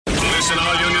Attention,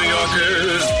 all you New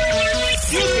Yorkers.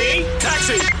 Excuse me.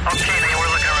 Taxi. Okay, man, we're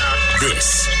looking around.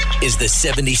 This is the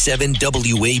 77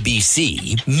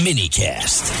 WABC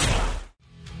minicast.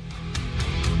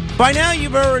 By now,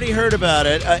 you've already heard about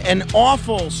it. An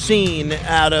awful scene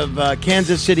out of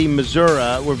Kansas City,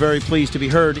 Missouri. We're very pleased to be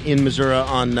heard in Missouri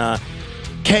on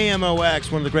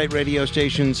KMOX, one of the great radio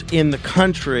stations in the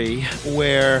country,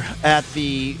 where at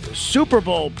the Super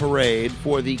Bowl parade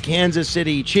for the Kansas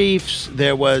City Chiefs,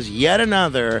 there was yet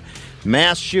another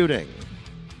mass shooting.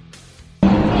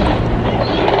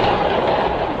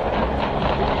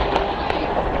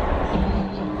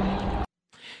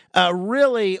 A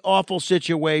really awful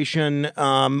situation.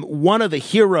 One of the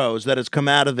heroes that has come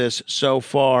out of this so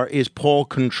far is Paul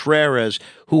Contreras,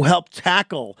 who helped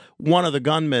tackle one of the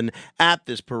gunmen at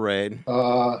this parade.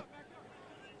 I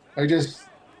just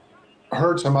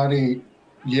heard somebody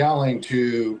yelling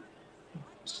to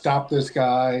stop this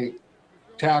guy,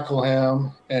 tackle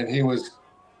him, and he was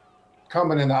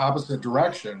coming in the opposite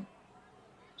direction.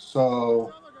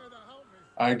 So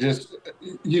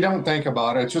you don't think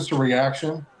about it. It's just a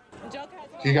reaction.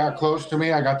 He got close to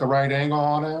me. I got the right angle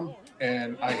on him,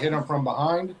 and I hit him from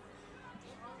behind.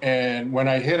 And when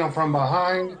I hit him from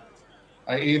behind,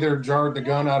 I either jarred the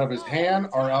gun out of his hand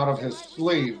or out of his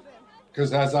sleeve,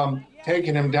 because as I'm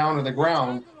taking him down to the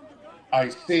ground, I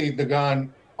see the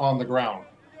gun on the ground.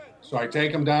 So I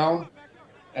take him down,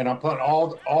 and I'm putting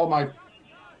all my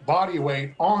body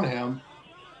weight on him.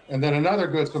 And then another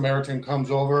Good Samaritan comes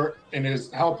over and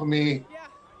is helping me,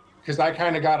 because I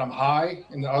kind of got him high,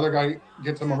 and the other guy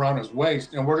gets him around his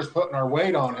waist, and we're just putting our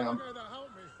weight on him,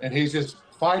 and he's just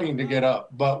fighting to get up,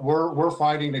 but we're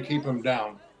fighting to keep him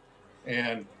down.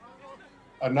 And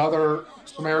another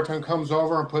Samaritan comes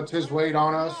over and puts his weight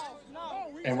on us,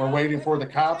 and we're waiting for the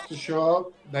cops to show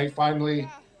up. They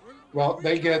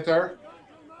get there,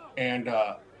 and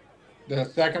the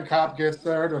second cop gets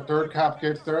there, the third cop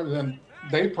gets there, then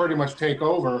they pretty much take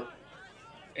over,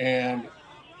 and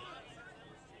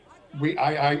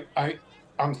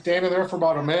I'm standing there for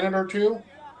about a minute or two.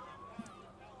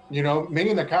 You know, me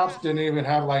and the cops didn't even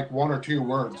have like one or two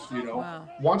words, you know. Wow.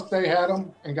 Once they had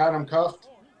him and got him cuffed,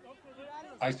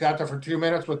 I sat there for 2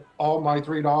 minutes with all my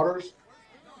three daughters,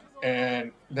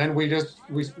 and then we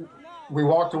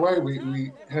walked away.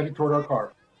 We headed toward our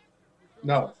car.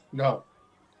 No,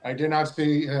 I did not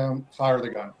see him fire the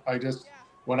gun.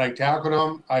 When I tackled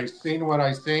him, I seen what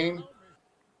I seen.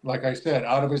 Like I said,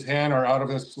 out of his hand or out of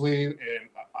his sleeve,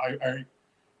 and I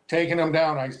taking him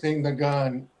down, I seen the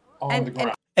gun on the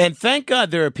ground. And thank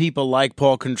God there are people like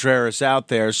Paul Contreras out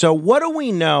there. So what do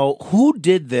we know? Who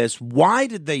did this? Why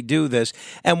did they do this?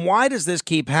 And why does this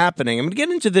keep happening? I'm going to get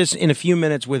into this in a few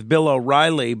minutes with Bill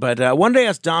O'Reilly, but I wanted to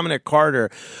ask Dominic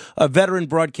Carter, a veteran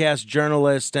broadcast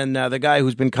journalist and the guy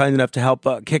who's been kind enough to help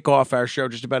kick off our show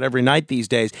just about every night these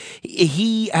days.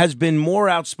 He has been more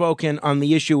outspoken on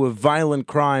the issue of violent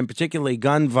crime, particularly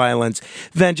gun violence,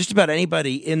 than just about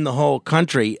anybody in the whole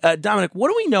country. Dominic, what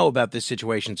do we know about this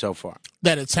situation so far?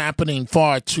 That it's happening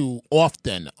far too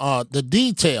often. The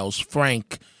details,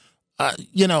 Frank,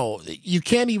 you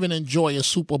can't even enjoy a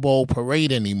Super Bowl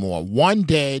parade anymore. One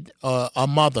dead, a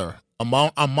mother, a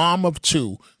mom of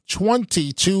two,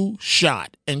 22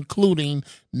 shot, including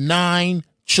 9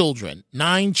 children.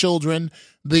 9 children.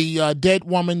 The dead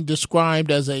woman described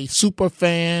as a super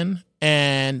fan,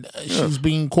 and she's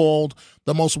being called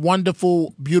the most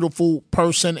wonderful, beautiful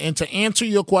person. And to answer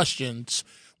your questions,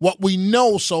 what we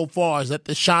know so far is that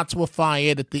the shots were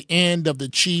fired at the end of the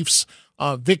Chiefs'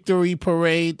 victory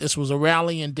parade. This was a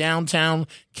rally in downtown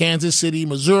Kansas City,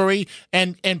 Missouri.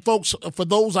 And folks, for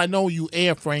those, I know you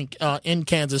air, Frank, in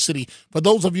Kansas City. For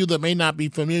those of you that may not be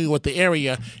familiar with the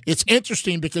area, it's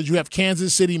interesting because you have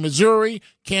Kansas City, Missouri,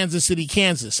 Kansas City,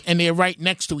 Kansas, and they're right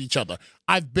next to each other.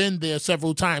 I've been there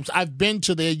several times. I've been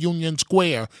to their Union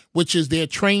Square, which is their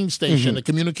train station, the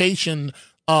communication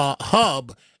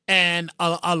hub. And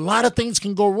a lot of things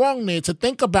can go wrong there. To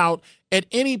think about, at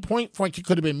any point, Frank, it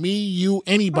could have been me, you,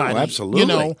 anybody. Oh,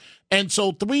 absolutely. And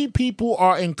so 3 people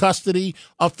are in custody.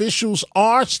 Officials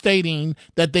are stating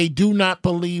that they do not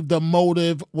believe the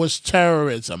motive was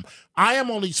terrorism. I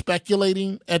am only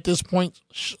speculating at this point,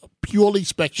 purely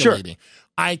speculating. Sure.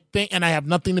 I think, and I have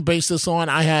nothing to base this on,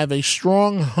 I have a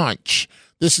strong hunch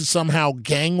this is somehow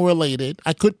gang-related.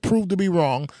 I could prove to be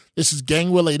wrong. This is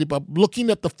gang-related, but looking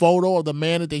at the photo of the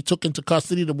man that they took into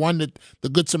custody, the one that the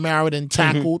Good Samaritan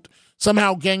tackled,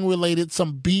 somehow gang-related,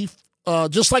 some beef,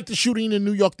 just like the shooting in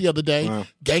New York the other day,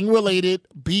 gang-related,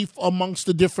 beef amongst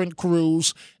the different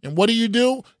crews. And what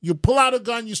do? You pull out a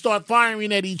gun, you start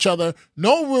firing at each other.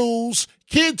 No rules.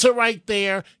 Kids are right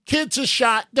there. Kids are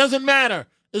shot. Doesn't matter.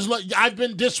 is like, I've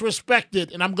been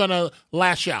disrespected and I'm going to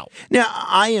lash out. Now,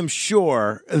 I am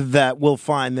sure that we'll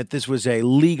find that this was a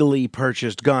legally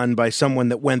purchased gun by someone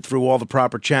that went through all the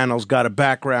proper channels, got a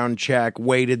background check,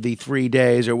 waited the 3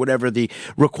 days or whatever the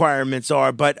requirements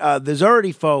are. But there's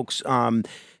already folks, and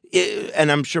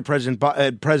I'm sure President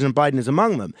Biden is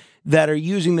among them, that are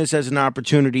using this as an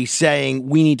opportunity, saying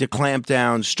we need to clamp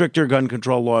down, stricter gun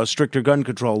control laws.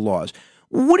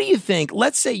 What do you think?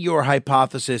 Let's say your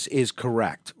hypothesis is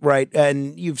correct, right?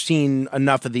 And you've seen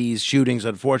enough of these shootings,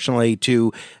 unfortunately,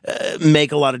 to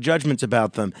make a lot of judgments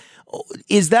about them.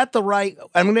 Is that the right?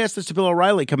 I'm going to ask this to Bill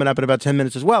O'Reilly coming up in about 10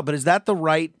 minutes as well, but is that the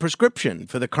right prescription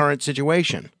for the current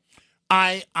situation?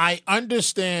 I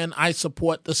understand. I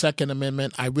support the Second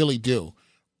Amendment. I really do.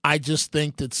 I just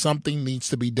think that something needs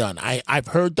to be done. I've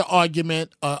heard the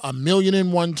argument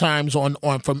 1,000,001 times on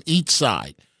from each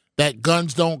side that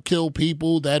guns don't kill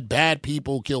people, that bad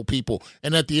people kill people,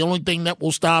 and that the only thing that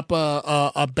will stop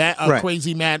a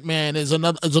crazy madman is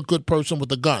a good person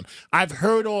with a gun. I've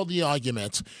heard all the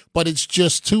arguments, but it's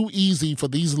just too easy for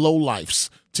these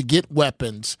lowlifes to get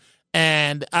weapons.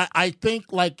 And I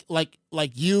think like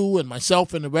you and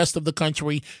myself and the rest of the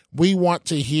country, we want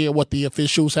to hear what the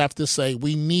officials have to say.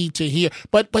 We need to hear.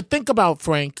 But think about,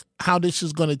 Frank, how this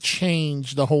is going to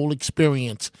change the whole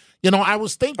experience. You know, I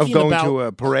was thinking of going to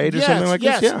a parade or something like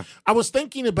this. Yeah, I was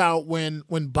thinking about when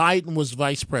Biden was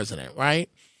vice president, right?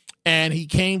 And he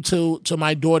came to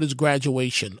my daughter's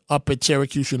graduation up at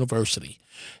Syracuse University.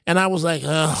 And I was like,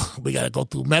 we got to go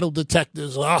through metal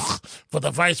detectors for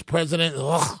the vice president.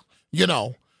 You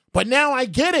know, but now I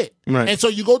get it. Right. And so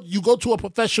you go to a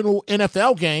professional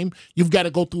NFL game, you've got to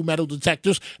go through metal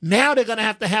detectors. Now they're going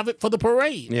to have it for the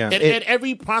parade at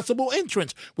every possible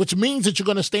entrance, which means that you're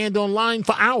going to stand on line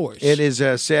for hours. It is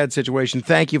a sad situation.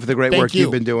 Thank you for the great work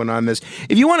you've been doing on this.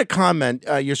 If you want to comment,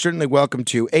 you're certainly welcome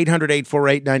to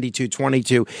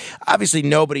 800-848-9222. Obviously,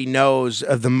 nobody knows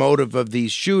the motive of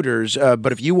these shooters,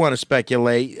 but if you want to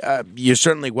speculate, you're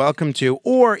certainly welcome to.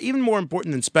 Or even more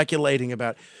important than speculating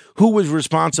about who was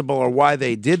responsible or why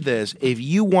they did this, if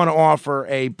you want to offer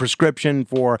a prescription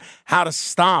for how to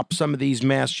stop some of these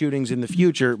mass shootings in the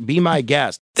future, be my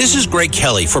guest. This is Greg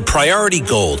Kelly for Priority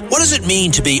Gold. What does it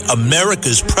mean to be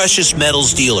America's precious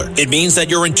metals dealer? It means that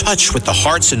you're in touch with the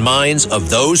hearts and minds of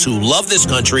those who love this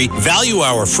country, value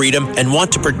our freedom, and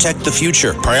want to protect the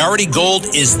future. Priority Gold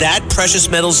is that precious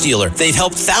metals dealer. They've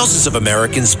helped thousands of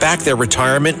Americans back their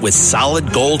retirement with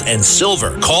solid gold and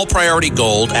silver. Call Priority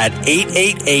Gold at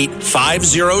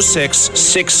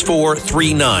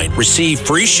 888-506-6439. Receive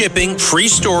free shipping, free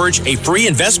storage, a free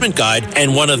investment guide,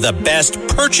 and one of the best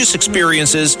purchase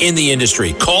experiences in the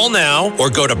industry. Call now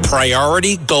or go to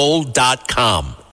PriorityGold.com.